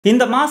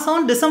இந்த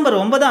மாசம் டிசம்பர்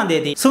 9ஆம்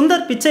தேதி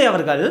சுந்தர் பிச்சை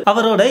அவர்கள்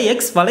அவரோட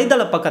எக்ஸ்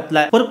வலைதள பக்கத்துல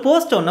ஒரு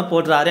போஸ்ட் ஒன்னு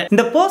போடுறாரு.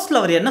 இந்த போஸ்ட்ல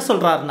அவர் என்ன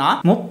சொல்றாருன்னா,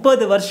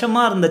 30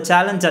 வருஷமா இருந்த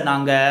சேலஞ்சை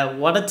நாங்க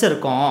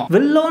உடைச்சிருக்கோம்.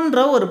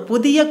 வில்லோன்ற ஒரு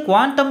புதிய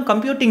குவாண்டம்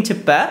கம்ப்யூட்டிங்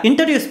சிப்பை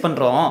இன்ட்ரோடியூஸ்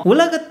பண்றோம்.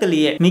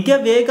 உலகத்திலேயே மிக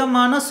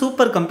வேகமான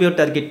சூப்பர்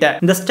கம்ப்யூட்டர் கிட்ட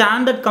இந்த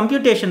ஸ்டாண்டர்ட்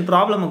கம்ப்யூட்டேஷன்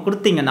ப்ராப்ளம்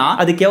கொடுத்தீங்கன்னா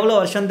அதுக்கு எவ்வளவு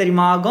வருஷம்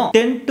தெரியுமா ஆகும்?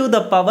 10 to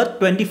the power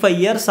 25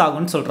 இயர்ஸ்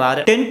ஆகும்னு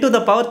சொல்றாரு. 10 to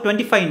the power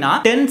 25 னா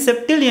 10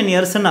 செப்டிலியன்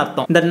இயர்ஸ்னு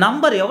அர்த்தம். இந்த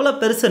நம்பர் எவ்வளவு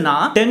பெருசுனா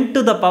 10 to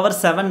the power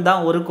 7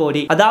 தான் 1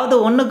 கோடி. அதாவது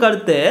ஒண்ணுக்கு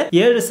அடுத்து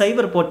 7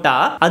 சைபர் போட்டா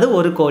அது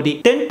 1 கோடி.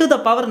 10 to the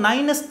power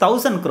 9 is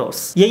 1000 crores.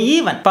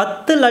 Even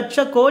 10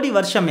 லட்சம் கோடி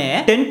வருஷமே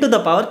 10 to the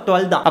power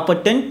 12 தான். அப்ப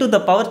 10 to the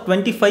power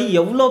 25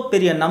 எவ்வளவு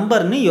பெரிய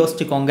நம்பர்னு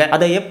யோசிச்சுக்கோங்க.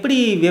 அதை எப்படி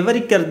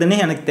விவரிக்கிறதுன்னு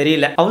எனக்கு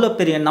தெரியல. அவ்வளவு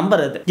பெரிய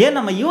நம்பர் அது. ஏன்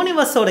நம்ம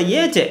யூனிவர்ஸோட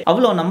ஏஜ்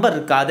அவ்வளவு நம்பர்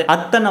இருக்காது.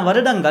 அத்தனை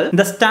வருடங்கள்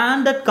இந்த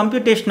ஸ்டாண்டர்ட்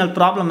கம்ப்யூட்டேஷனல்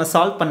ப்ராப்ளம்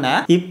சால்வ் பண்ண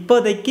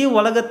இப்போதைக்கு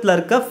உலகத்துல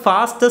இருக்க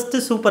ஃபாஸ்டஸ்ட்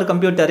சூப்பர்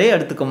கம்ப்யூட்டரே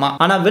எடுத்துக்குமா.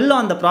 ஆனா வில்லோ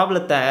அந்த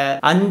ப்ராப்ளத்தை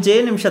 5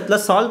 நிமிஷத்துல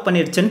சால்வ்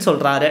பண்ணிருச்சுன்னு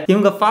சொல்றாரு.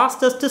 இவங்க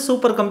ஃபாஸ்டஸ்ட்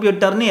சூப்பர்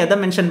கம்ப்யூட்டர்னு எதை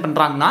மென்ஷன்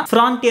பண்றாங்கன்னா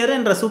ஃப்ரான்டியர்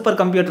என்ற சூப்பர்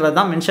கம்ப்யூட்டரை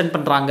தான் மென்ஷன்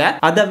பண்றாங்க.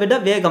 அதை விட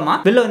வேகமா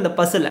வில்லோ இந்த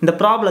பசில் இந்த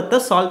ப்ராப்ளத்தை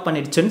சால்வ்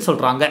பண்ணிருச்சுன்னு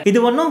சொல்றாங்க.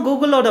 இது ஒன்னும்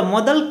கூகுளோட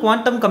முதல்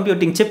குவாண்டம்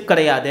கம்ப்யூட்டிங் சிப்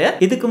கிடையாது.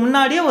 இதுக்கு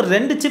முன்னாடியே ஒரு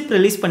 2 சிப்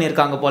ரிலீஸ்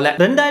பண்ணிருக்காங்க போல.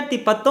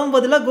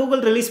 2019ல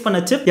கூகுள் ரிலீஸ்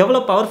பண்ண சிப்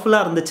எவ்வளவு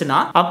பவர்ஃபுல்லா இருந்துச்சுன்னா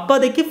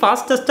அப்போதைக்கு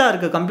ஃபாஸ்டஸ்டா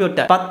இருக்க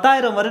கம்ப்யூட்டர்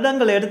 10,000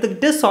 வருடங்கள்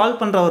எடுத்துக்கிட்டு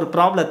சால்வ் பண்ற ஒரு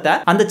ப்ராப்ளத்தை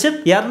அந்த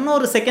சிப்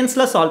 200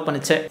 செகண்ட்ஸ்ல சால்வ்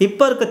பண்ணுச்சு.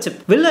 இப்போ இருக்க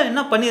சிப் வில்லோ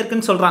என்ன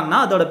பண்ணிருக்குன்னு சொல்றாங்கன்னா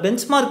அதோட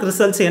பெஞ்ச்மார்க்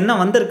ரிசல்ட்ஸ் என்ன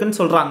வந்திருக்குன்னு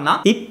சொல்றாங்கன்னா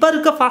இப்ப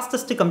இருக்க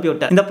ஃபாஸ்டஸ்ட்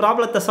கம்ப்யூட்டர் இந்த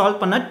ப்ராப்ளத்தை சால்வ்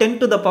பண்ண 10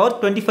 to the power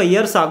 25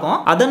 இயர்ஸ் ஆகும்.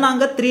 அதை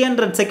நாங்க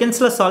 300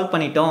 செகண்ட்ஸ்ல சால்வ்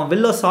பண்ணிட்டோம்.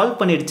 வில்லோ சால்வ்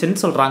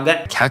பண்ணிடுச்சுன்னு சொல்றாங்க.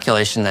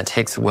 Calculation that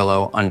takes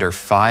Willow under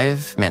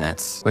 5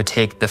 minutes would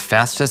take the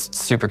fastest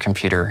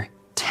supercomputer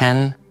 10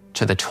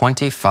 to the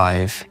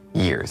 25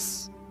 years.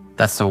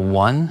 That's a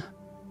 1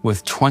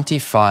 with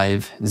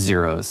 25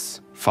 zeros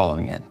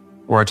following it,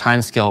 or a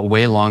time scale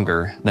way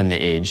longer than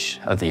the age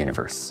of the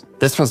universe.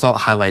 This result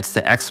highlights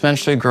the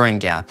exponentially growing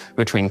gap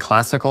between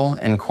classical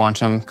and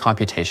quantum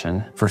computation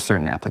for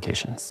certain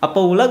applications.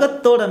 அப்போ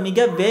உலகத்தோட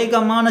மிக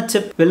வேகமான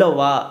chip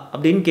வில்லோவா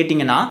அப்படின்னு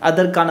கேட்டீங்கன்னா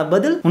அதற்கான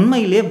பதில்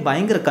உண்மையிலேயே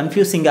பயங்கர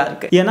கன்ஃபியூசிங்கா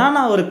இருக்கு. ஏன்னா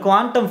நான் ஒரு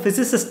குவாண்டம்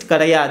பிசிசிஸ்ட்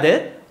கிடையாது,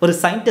 ஒரு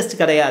சயின்டிஸ்ட்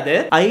கிடையாது.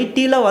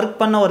 ஐடில ஒர்க்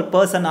பண்ண ஒரு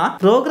பர்சனா,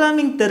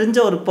 ப்ரோக்ராமிங் தெரிஞ்ச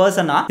ஒரு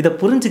பர்சனா இதை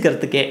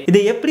புரிஞ்சுக்கிறதுக்கே, இது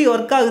எப்படி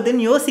ஒர்க்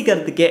ஆகுதுன்னு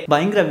யோசிக்கிறதுக்கே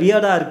பயங்கர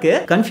வியர்டா இருக்கு,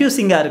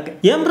 கன்ஃபியூசிங்கா இருக்கு.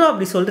 ஏன் ப்ரோ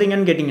அப்படி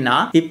சொல்றீங்கன்னு கேட்டீங்கன்னா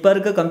இப்ப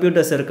இருக்க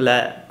கம்ப்யூட்டர்ஸ் இருக்குல்ல,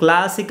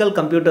 கிளாசிக்கல்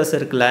கம்ப்யூட்டர்ஸ்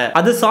இருக்குல்ல,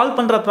 அது சால்வ்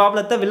பண்ற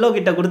ப்ராப்ளத்தை வில்லோ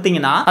கிட்ட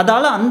கொடுத்தீங்கன்னா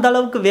அதால அந்த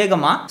அளவுக்கு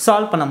வேகமா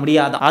சால்வ் பண்ண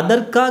முடியாது.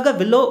 அதற்காக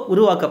வில்லோ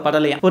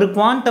உருவாக்கப்படலையா, ஒரு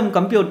குவாண்டம்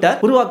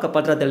கம்ப்யூட்டர்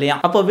உருவாக்கப்படுறது இல்லையா.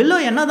 அப்போ வில்லோ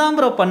என்னதான்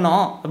ப்ரோ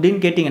பண்ணோம் அப்படின்னு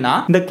கேட்டீங்கன்னா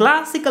இந்த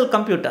கிளாசிக்கல்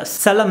கம்ப்யூட்டர்ஸ்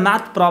சில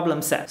மேத்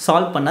ப்ராப்ளம்ஸை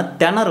சால்வ்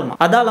திணறுமா,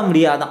 அதால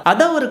முடியாதான்.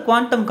 அத ஒரு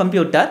குவாண்டம்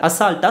கம்ப்யூட்டர்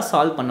அசால்ட்டா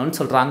சால்வ் பண்ணுன்னு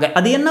சொல்றாங்க.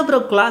 அது என்ன ப்ரோ,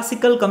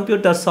 கிளாசிக்கல்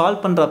கம்ப்யூட்டர் சால்வ்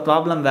பண்ற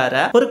ப்ராப்ளம்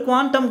வேற, ஒரு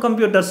குவாண்டம்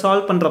கம்ப்யூட்டர்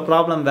சால்வ் பண்ற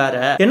ப்ராப்ளம் வேற.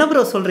 என்ன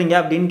ப்ரோ சொல்றீங்க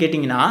அப்படின்னு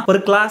கேட்டீங்கன்னா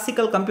ஒரு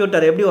கிளாசிக்கல்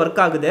கம்ப்யூட்டர் எப்படி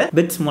ஒர்க் ஆகுது?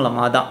 பிட்ஸ்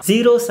மூலமா தான்,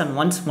 ஜீரோஸ் அண்ட்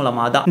ஒன்ஸ்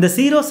மூலமா தான். இந்த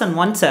ஜீரோஸ் அண்ட்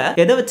ஒன்ஸை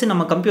எதை வச்சு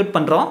நம்ம கம்ப்யூட்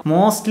பண்றோம்?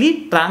 மோஸ்ட்லி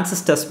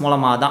டிரான்சிஸ்டர்ஸ்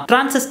மூலமா தான்.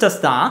 டிரான்சிஸ்டர்ஸ்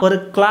தான் ஒரு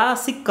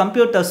கிளாசிக்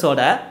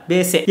கம்ப்யூட்டர்ஸோட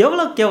பேஸே.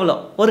 எவ்வளவுக்கு எவ்வளவு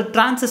ஒரு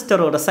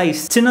டிரான்சிஸ்டரோட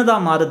சைஸ் சின்னதா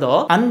மாறுதோ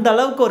அந்த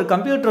அளவுக்கு ஒரு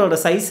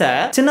கம்ப்யூட்டரோட சைஸை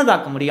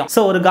சின்னதாக்க முடியும். சோ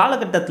ஒரு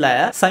காலகட்டத்துல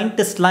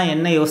சயின்டிஸ்ட்லாம்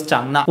என்ன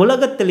யோசிச்சாங்கன்னா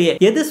உலகத்திலேயே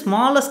எது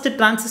ஸ்மாலஸ்ட்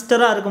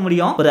டிரான்சிஸ்டரா இருக்க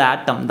முடியும்? ஒரு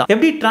ஆட்டம் தான்.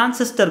 எப்படி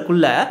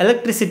டிரான்சிஸ்டருக்குள்ள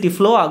எலக்ட்ரிசிட்டி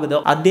ஃப்ளோ ஆகுதோ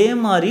அதே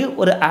மாதிரி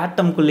ஒரு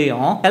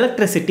ஆட்டம்குள்ளேயும்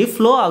எலக்ட்ரிசிட்டி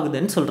ஃப்ளோ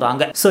ஆகுதுன்னு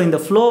சொல்றாங்க. சோ இந்த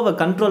ஃப்ளோவை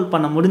கண்ட்ரோல்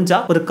பண்ண முடிஞ்சா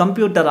ஒரு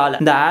கம்ப்யூட்டரால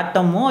இந்த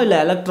ஆட்டமோ இல்ல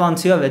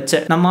எலக்ட்ரான்ஸையோ வச்சு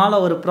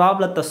நம்மால ஒரு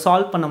ப்ராப்ளத்தை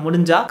சால்வ் பண்ண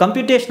முடிஞ்சா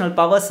கம்ப்யூட்டேஷனல்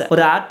பவர்ஸ்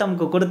ஒரு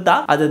ஆட்டம்க்கு கொடுத்தா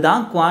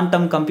அதுதான்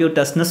குவாண்டம்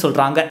கம்ப்யூட்டர்ஸ்னு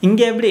சொல்றாங்க.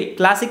 இங்க எப்படி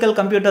கிளாசிக்கல்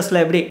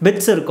கம்ப்யூட்டர்ஸ்ல எப்படி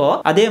பிட்ஸ் இருக்கோ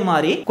அதே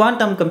மாதிரி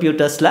குவாண்டம் கம்ப்யூட்டர்ஸ்ல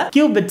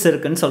qubits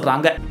இருக்குன்னு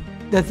சொல்றாங்க.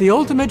 That the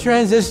ultimate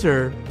transistor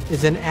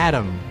is an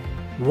atom.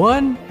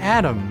 One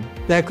atom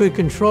that could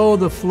control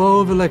the flow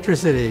of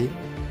electricity,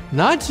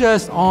 not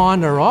just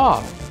on or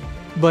off,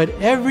 but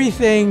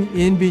everything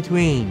in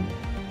between.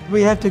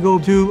 We have to go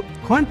to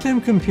quantum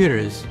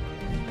computers.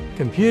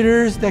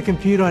 Computers that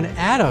compute on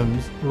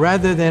atoms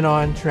rather than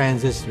on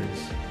transistors.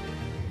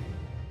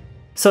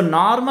 So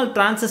normal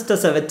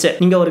டிரான்சிஸ்டர்ஸை வச்சு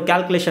நீங்க ஒரு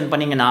calculation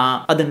பண்ணீங்கன்னா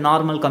அது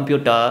normal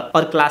computer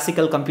ஒரு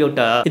classical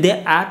computer. இதே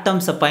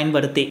ஆட்டம்ஸை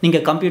பயன்படுத்தி நீங்க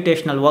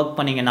computational work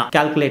பண்ணீங்கன்னா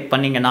கால்குலேட்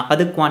பண்ணீங்கன்னா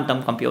அது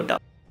quantum computer.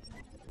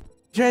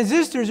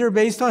 Transistors are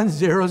based on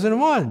zeros and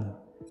one.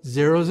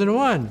 Zeros and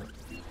one.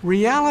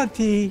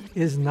 Reality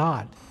is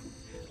not.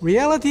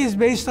 Reality is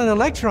based on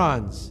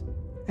electrons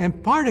and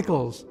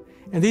particles.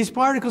 And these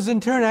particles in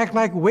turn act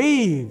like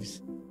waves.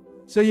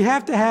 So you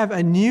have to have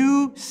a new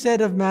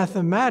set of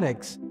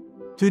mathematics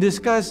to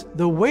discuss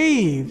the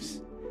waves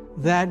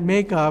that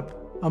make up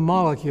a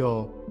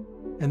molecule.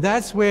 And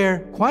that's where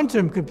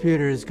quantum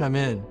computers come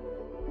in.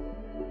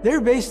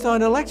 They're based on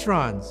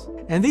electrons.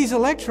 And these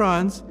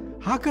electrons,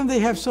 how come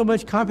they have so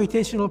much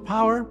computational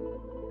power?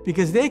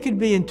 Because they could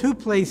be in 2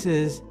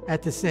 places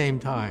at the same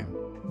time.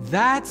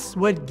 That's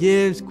what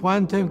gives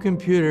quantum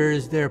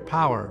computers their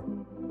power.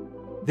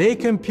 They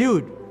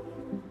compute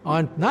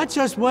on not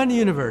just one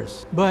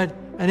universe, but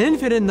an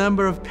infinite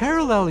number of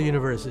parallel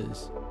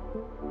universes.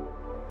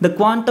 இந்த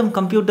quantum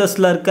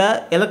கம்ப்யூட்டர்ஸ்ல இருக்க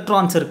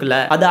electrons இருக்குல்ல,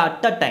 அது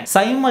at a time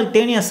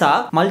சைமல்டேனியஸா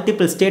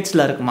multiple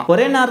ஸ்டேட்ஸ்ல இருக்குமா.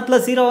 ஒரே நேரத்துல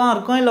 0வா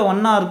இருக்கும், இல்ல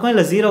 1ஆ இருக்கும்,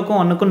 இல்ல 0க்கும்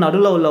 1க்கும்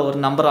நடுவுல உள்ள ஒரு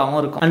நம்பராகவும்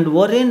இருக்கும். அண்ட்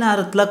ஒரே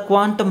நேரத்துல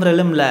குவாண்டம்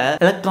ரெலம்ல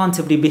எலக்ட்ரான்ஸ்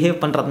இப்படி பிஹேவ்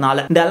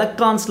பண்றதுனால இந்த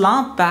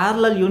எலக்ட்ரான்ஸ்லாம்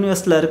parallel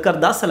யூனிவர்ஸ்ல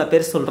இருக்கிறதா சில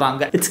பேர்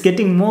சொல்றாங்க. It's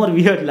getting more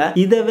வியர்ட்ல.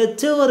 இதை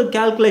வச்சு ஒரு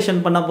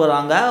கால்குலேஷன் பண்ண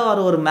போறாங்க,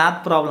 ஒரு மேத்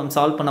ப்ராப்ளம்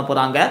சால்வ் பண்ண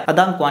போறாங்க.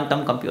 அதான்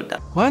quantum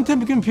computer.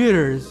 Quantum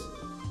computers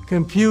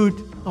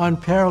compute on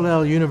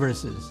parallel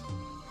universes.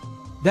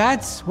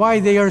 That's why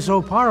they are so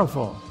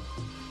powerful.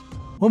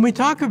 When we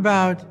talk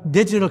about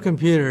digital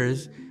computers,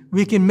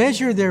 we can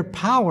measure their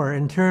power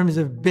in terms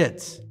of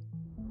bits.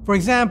 For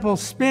example,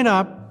 spin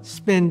up,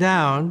 spin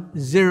down,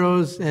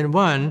 zeros and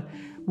 1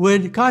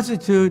 would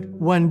constitute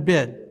 1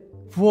 bit.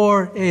 For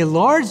a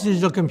large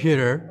digital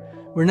computer,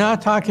 we're now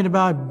talking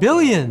about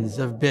billions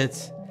of bits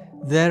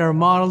that are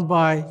modeled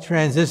by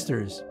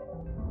transistors.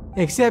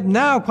 Except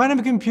now,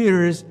 quantum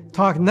computers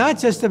talk not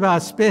just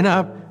about spin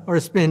up or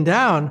spin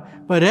down,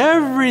 but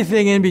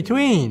everything in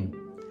between.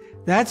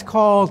 That's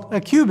called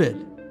a qubit.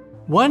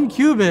 1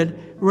 qubit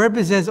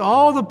represents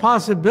all the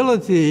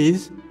possibilities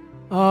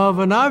of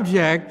an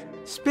object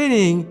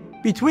spinning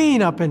between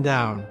up and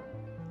down.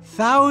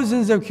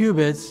 Thousands of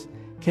qubits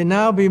can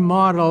now be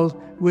modeled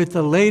with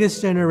the latest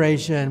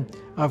generation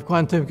of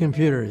quantum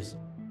computers.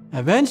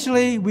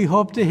 Eventually, we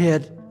hope to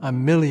hit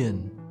 1 million.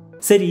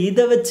 சரி,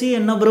 இதை வச்சு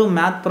என்ன bro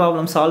math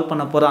problem solve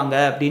பண்ண போறாங்க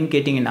அப்படின்னு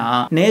கேட்டிங்கன்னா,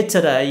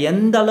 நேச்சரை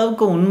எந்த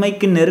அளவுக்கு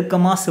உண்மைக்கு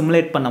நெருக்கமாக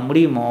சிமுலேட் பண்ண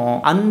முடியுமோ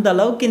அந்த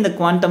அளவுக்கு இந்த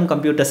குவாண்டம்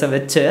கம்ப்யூட்டர்ஸை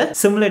வச்சு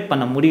சிமுலேட்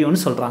பண்ண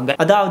முடியும்னு சொல்றாங்க.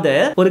 அதாவது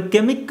ஒரு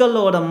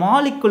கெமிக்கலோட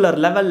மாலிகுலர்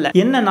லெவல்ல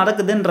என்ன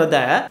நடக்குதுன்றத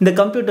இந்த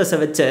கம்ப்யூட்டர்ஸை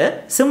வச்சு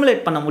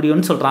சிமுலேட் பண்ண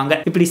முடியும்னு சொல்றாங்க.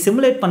 இப்படி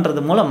சிமுலேட்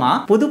பண்றது மூலமா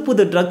புது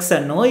புது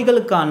ட்ரக்ஸை,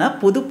 நோய்களுக்கான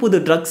புது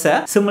புது ட்ரக்ஸை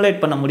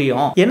சிமுலேட் பண்ண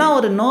முடியும். ஏன்னா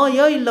ஒரு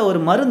நோயோ இல்ல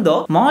ஒரு மருந்தோ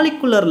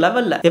மாலிகுலர்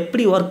லெவல்ல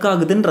எப்படி ஒர்க்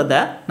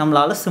ஆகுதுன்றத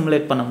நம்மளால சிமுலேட்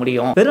பண்ண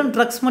முடியும். வெறும்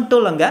ட்ரக்ஸ் மட்டும்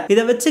இல்லங்க,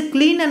 இதை வச்சு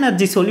கிளீன்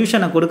எனர்ஜி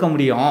சொல்யூஷனை கொடுக்க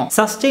முடியும்.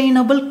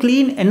 சஸ்டைனபிள்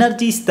கிளீன்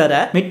எனர்ஜிஸ் தர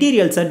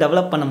மெட்டீரியல்ஸை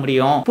டெவலப் பண்ண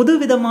முடியும்.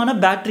 புதுவிதமான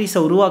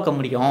பேட்டரிஸை உருவாக்க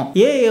முடியும்.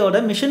 ஏஐயோட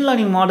மிஷின்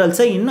லேர்னிங்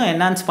மாடல்ஸை இன்னும்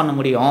என்ஹான்ஸ் பண்ண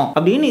முடியும்.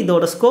 அப்படின்னு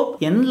இதோட ஸ்கோப்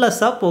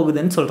என்லெஸ்ஸா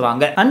போகுதுன்னு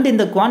சொல்றாங்க. அண்ட்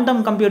இந்த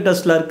குவாண்டம்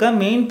கம்ப்யூட்டர்ஸ்ல இருக்க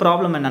மெயின்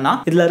ப்ராப்ளம் என்னன்னா,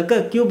 இதுல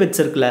இருக்க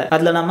கியூபிட்ஸ் இருக்குல்ல,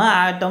 அதுல நம்ம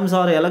ஆட்டம்ஸ்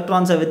ஆர்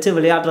எலக்ட்ரான்ஸை வச்சு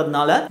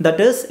விளையாடுறதுனால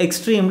தட் இஸ்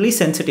எக்ஸ்ட்ரீம்லி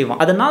சென்சிட்டிவ்.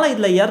 அதனால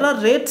இதுல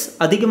எரர் ரேட்ஸ்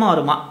அதிகமா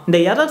வருமா.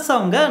 இந்த எரர்ஸ்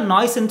அவங்க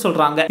நாய்ஸ்ன்னு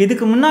சொல்றாங்க.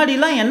 இதுக்கு முன்னாடி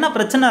என்ன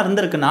பிரச்சனை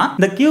இருந்திருக்குன்னா,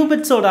 இந்த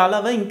கியூபிட்ஸோட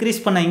அளவை இன்க்ரீஸ்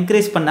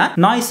பண்ண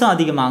நாய்ஸும்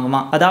அதிகமாகுமா,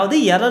 அதாவது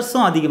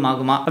எரர்ஸும்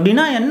அதிகமாகுமா.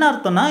 அப்படின்னா என்ன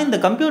அர்த்தம்னா, இந்த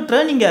கம்ப்யூட்டரை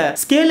நீங்க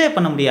ஸ்கேலே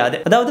பண்ண முடியாது,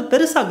 அதாவது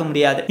பெருசாக்க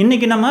முடியாது.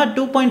 இன்னைக்கு நம்ம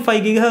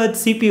 2.5 GHz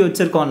CPU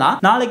வச்சிருக்கோம்னா,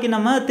 நாளைக்கு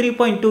நம்ம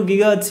 3.2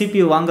 GHz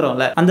CPU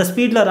வாங்குறோம்ல, அந்த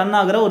ஸ்பீட்ல ரன்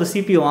ஆகுற ஒரு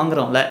CPU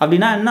வாங்குறோம்ல.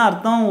 அப்படின்னா என்ன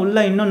அர்த்தம்,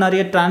 உள்ள இன்னும்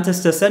நிறைய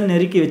டிரான்சிஸ்டர்ஸை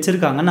நெருக்கி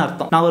வச்சிருக்காங்கன்னு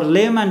அர்த்தம். நான் ஒரு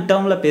லேமேன்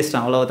டேர்ம்ல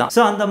பேசுறேன், அவ்வளவுதான்.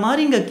 சோ அந்த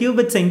மாதிரி இங்க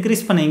கியூபிட்ஸை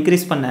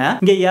இன்க்ரீஸ் பண்ண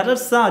இங்க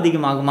எரர்ஸ் தான்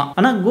அதிகமாகுமா.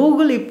 ஆனா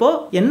கூகுள் இப்போ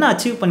என்ன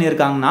அச்சீவ்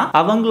பண்ணியிருக்காங்கன்னா,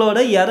 அவங்களோட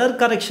எரர்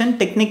கரெக்ஷன்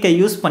டெக்னிக்கை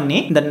யூஸ் பண்ணி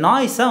இந்த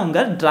நாய்ஸை அவங்க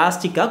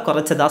டிராஸ்டிக்கா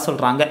குறைச்சதா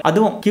சொல்றாங்க.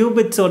 அதுவும்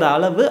கியூபிட்ஸோட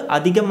அளவு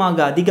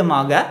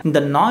அதிகமாக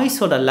இந்த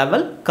நாய்ஸோட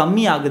லெவல்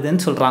கம்மி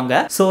ஆகுதுன்னு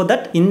சொல்றாங்க. சோ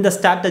தட் இந்த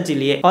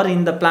ஸ்ட்ராட்டஜிலேயே ஆர்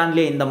இந்த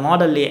பிளான்லயே இந்த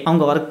மாடல்லே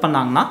அவங்க ஒர்க்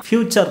பண்ணாங்கன்னா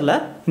ஃபியூச்சர்ல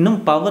இன்னும்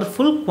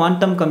பவர்ஃபுல்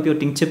குவாண்டம்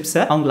கம்ப்யூட்டிங்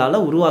சிப்ஸை அவங்களால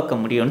உருவாக்க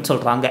முடியும்னு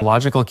சொல்றாங்க.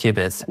 Logical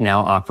qubits now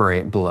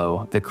operate below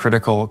the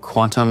critical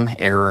quantum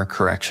error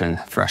correction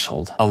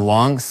threshold, a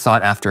long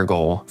sought after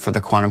goal for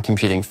the quantum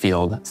computing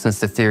field since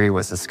the theory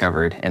was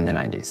discovered in the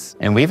 90s.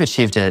 And we've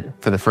achieved it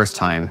for the first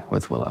time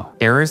with Willow.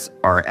 Errors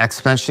are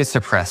exponentially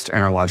suppressed in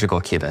our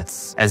logical qubits,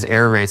 as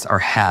error rates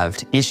are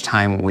halved each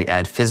time we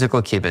add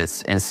physical qubits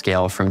in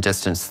scale from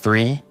distance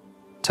 3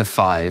 to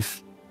 5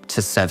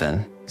 to 7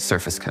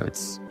 surface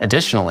codes.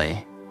 Additionally,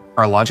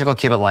 our logical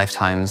qubit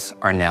lifetimes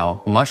are now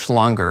much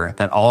longer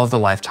than all of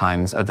the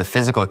lifetimes of the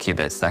physical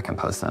qubits that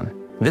compose them.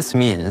 This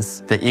means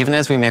that even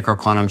as we make our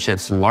quantum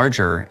chips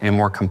larger and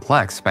more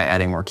complex by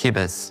adding more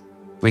qubits,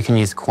 we can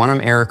use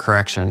quantum error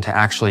correction to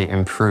actually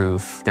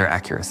improve their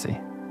accuracy.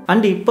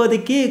 And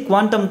இப்போதைக்கு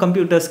quantum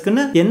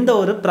கம்ப்யூட்டர்ஸ்க்குன்னு எந்த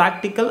ஒரு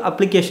practical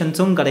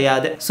அப்ளிகேஷன்ஸும்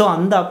கிடையாது. So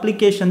அந்த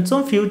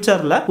அப்ளிகேஷன்ஸும்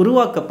ஃபியூச்சர்ல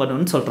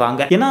உருவாக்கப்படும்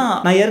சொல்றாங்க. ஏன்னா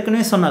நான்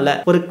ஏற்கனவே சொன்னல,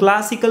 ஒரு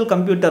கிளாசிக்கல்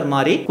கம்ப்யூட்டர்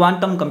மாதிரி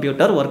குவாண்டம்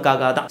கம்ப்யூட்டர் ஒர்க்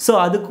ஆகாதான். ஸோ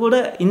அது கூட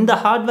இந்த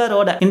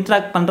ஹார்ட்வேரோட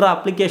இன்ட்ராக்ட் பண்ற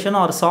அப்ளிகேஷன்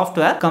ஒரு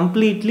சாஃப்ட்வேர்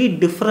கம்ப்ளீட்லி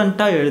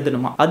டிஃப்ரெண்டா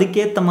எழுதணுமா,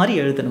 அதுக்கேற்ற மாதிரி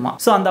எழுதணுமா.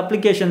 ஸோ அந்த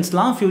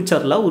அப்ளிகேஷன்ஸ்லாம்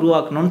ஃபியூச்சர்ல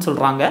உருவாக்கணும்னு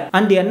சொல்றாங்க.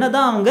 அண்ட்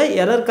என்னதான் அவங்க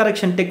எரர்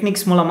கரெக்ஷன்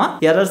டெக்னிக்ஸ் மூலமா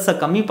எரர்ஸை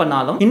கம்மி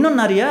பண்ணாலும் இன்னும்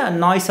நிறைய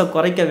நாய்ஸை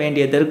குறைக்க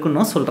வேண்டியது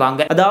இருக்குன்னு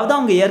சொல்றாங்க. அதாவது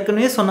அவங்க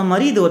ஏற்கனவே சொன்ன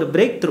மாதிரி இது ஒரு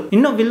பிரேக் த்ரூ.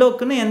 இன்னும்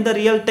வில்லோக்குன்னு எந்த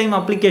ரியல் டைம்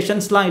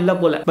அப்ளிகேஷன்ஸ்லாம் இல்ல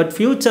போல. பட்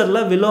ஃபியூச்சர்ல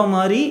வில்லோ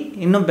மாதிரி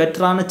இன்னும்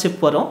பெட்டரான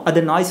சிப் வரும். அது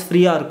நாய்ஸ்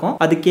ஃப்ரீயா இருக்கும்.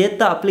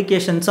 அதுக்கேற்ற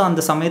அப்ளிகேஷன்ஸும்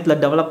அந்த சமயத்தில்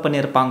டெவலப்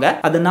பண்ணியிருப்பாங்க.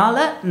 அதனால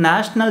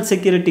நேஷனல்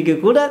செக்யூரிட்டிக்கு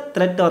கூட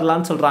த்ரெட்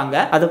வரலாம்னு சொல்றாங்க.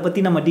 அதை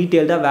பத்தி நம்ம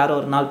டீடைல்டா வேற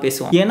ஒரு நாள்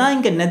பேசுவோம். ஏன்னா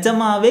இங்க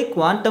நிஜமாவே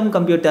குவாண்டம்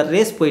கம்ப்யூட்டர்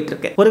ரேஸ் போயிட்டு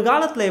இருக்கு. ஒரு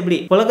காலத்துல எப்படி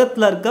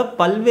உலகத்துல இருக்க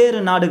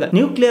பல்வேறு நாடுகள்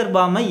நியூக்ளியர்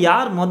பாம்பை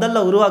யார்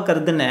முதல்ல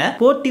உருவாக்குறதுன்னு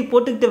போட்டி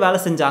போட்டுக்கிட்டு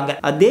வேலை செஞ்சாங்க.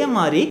 அதே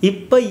மாதிரி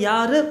இப்ப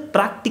யாரு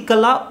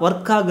பிராக்டிக்கலா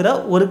ஒர்க் ஆகுற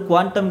ஒரு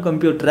குவாண்டம்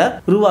கம்ப்யூட்டரை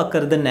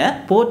உருவாக்குறதுன்னு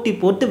போட்டி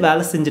போட்டு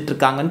வேலை செஞ்சுட்டு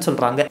இருக்காங்கன்னு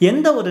சொல்றாங்க.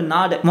 எந்த ஒரு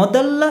நாடு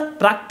முதல்ல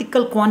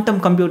பிராக்டிக்கல்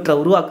குவாண்டம் கம்ப்யூட்டரை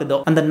உருவாக்குதோ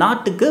அந்த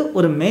நாட்டுக்கு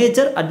ஒரு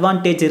மேஜர்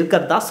அட்வான்டேஜ்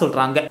இருக்கிறதா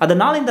சொல்றாங்க.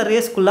 அதனால இந்த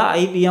ரேஸ்க்குள்ள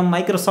IBM,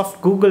 மைக்ரோசாஃப்ட்,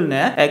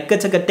 கூகுள்னு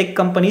எக்கச்சக்க டெக்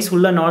கம்பெனிஸ்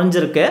உள்ள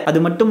நுழைஞ்சிருக்கு. அது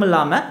மட்டும்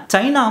இல்லாம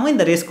சைனாவும்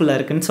இந்த ரேஸ்க்குள்ள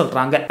இருக்குன்னு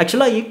சொல்றாங்க.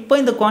 ஆக்சுவலா இப்போ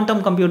இந்த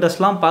குவாண்டம்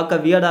கம்ப்யூட்டர்ஸ்லாம்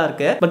பார்க்க வியர்டா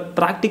இருக்கு. பட்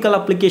பிராக்டிக்கல்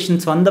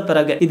அப்ளிகேஷன்ஸ் வந்த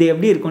பிறகு இது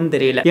எப்படி இருக்கும்னு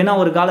தெரியல. ஏன்னா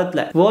ஒரு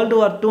காலத்துல World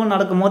War II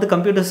நடக்கும்போது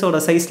கம்ப்யூட்டர்ஸோட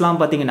சைஸ்லாம்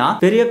பாத்தீங்கன்னா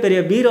பெரிய பெரிய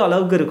பீரோ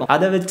அளவுக்கு இருக்கும்.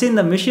 அதை வச்சு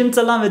இந்த மிஷின்ஸ்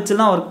எல்லாம்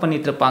வச்சுலாம் ஒர்க்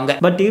பண்ணிட்டு இருப்பாங்க.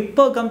 பட்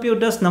இப்போ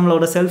கம்ப்யூட்டர்ஸ்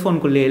நம்மளோட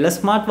செல்போனுக்குள்ளே இல்ல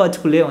ஸ்மார்ட்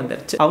வாட்ச்க்குள்ளே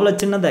வந்துருச்சு. அவ்வளவு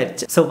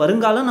சின்னதாயிருச்சு. ஸோ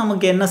வருங்காலம்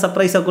நமக்கு என்ன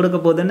சர்ப்ரைஸா கொடுக்க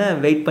போகுதுன்னு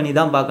வெயிட் பண்ணி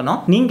தான் பார்க்கணும்.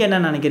 நீங்க என்ன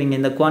நினைக்கிறீங்க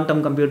இந்த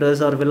குவாண்டம்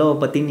கம்ப்யூட்டர்ஸ் ஒரு வில்லோவை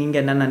பத்தி நீங்க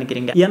என்ன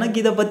நினைக்கிறீங்க? எனக்கு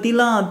இதை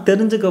பத்திலாம்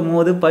தெரிஞ்சுக்கும்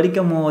போது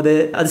படிக்கும் போது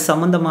அது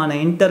சம்பந்தமான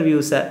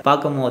இன்டர்வியூஸை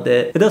பார்க்கும் போது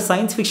ஏதோ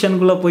சயின்ஸ்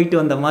ஃபிக்ஷனுக்குள்ள போயிட்டு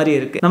வந்த மாதிரி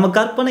இருக்கு. நம்ம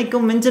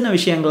கற்பனைக்கும் மிஞ்சின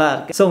விஷயங்களா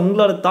இருக்கு. ஸோ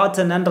உங்களோட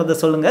தாட்ஸ் என்னன்றதை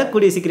சொல்லுங்க.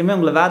 கூடிய சீக்கிரமே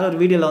உங்களை வேற ஒரு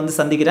வீடியோல வந்து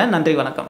சந்திக்கிறேன். நன்றி, வணக்கம்.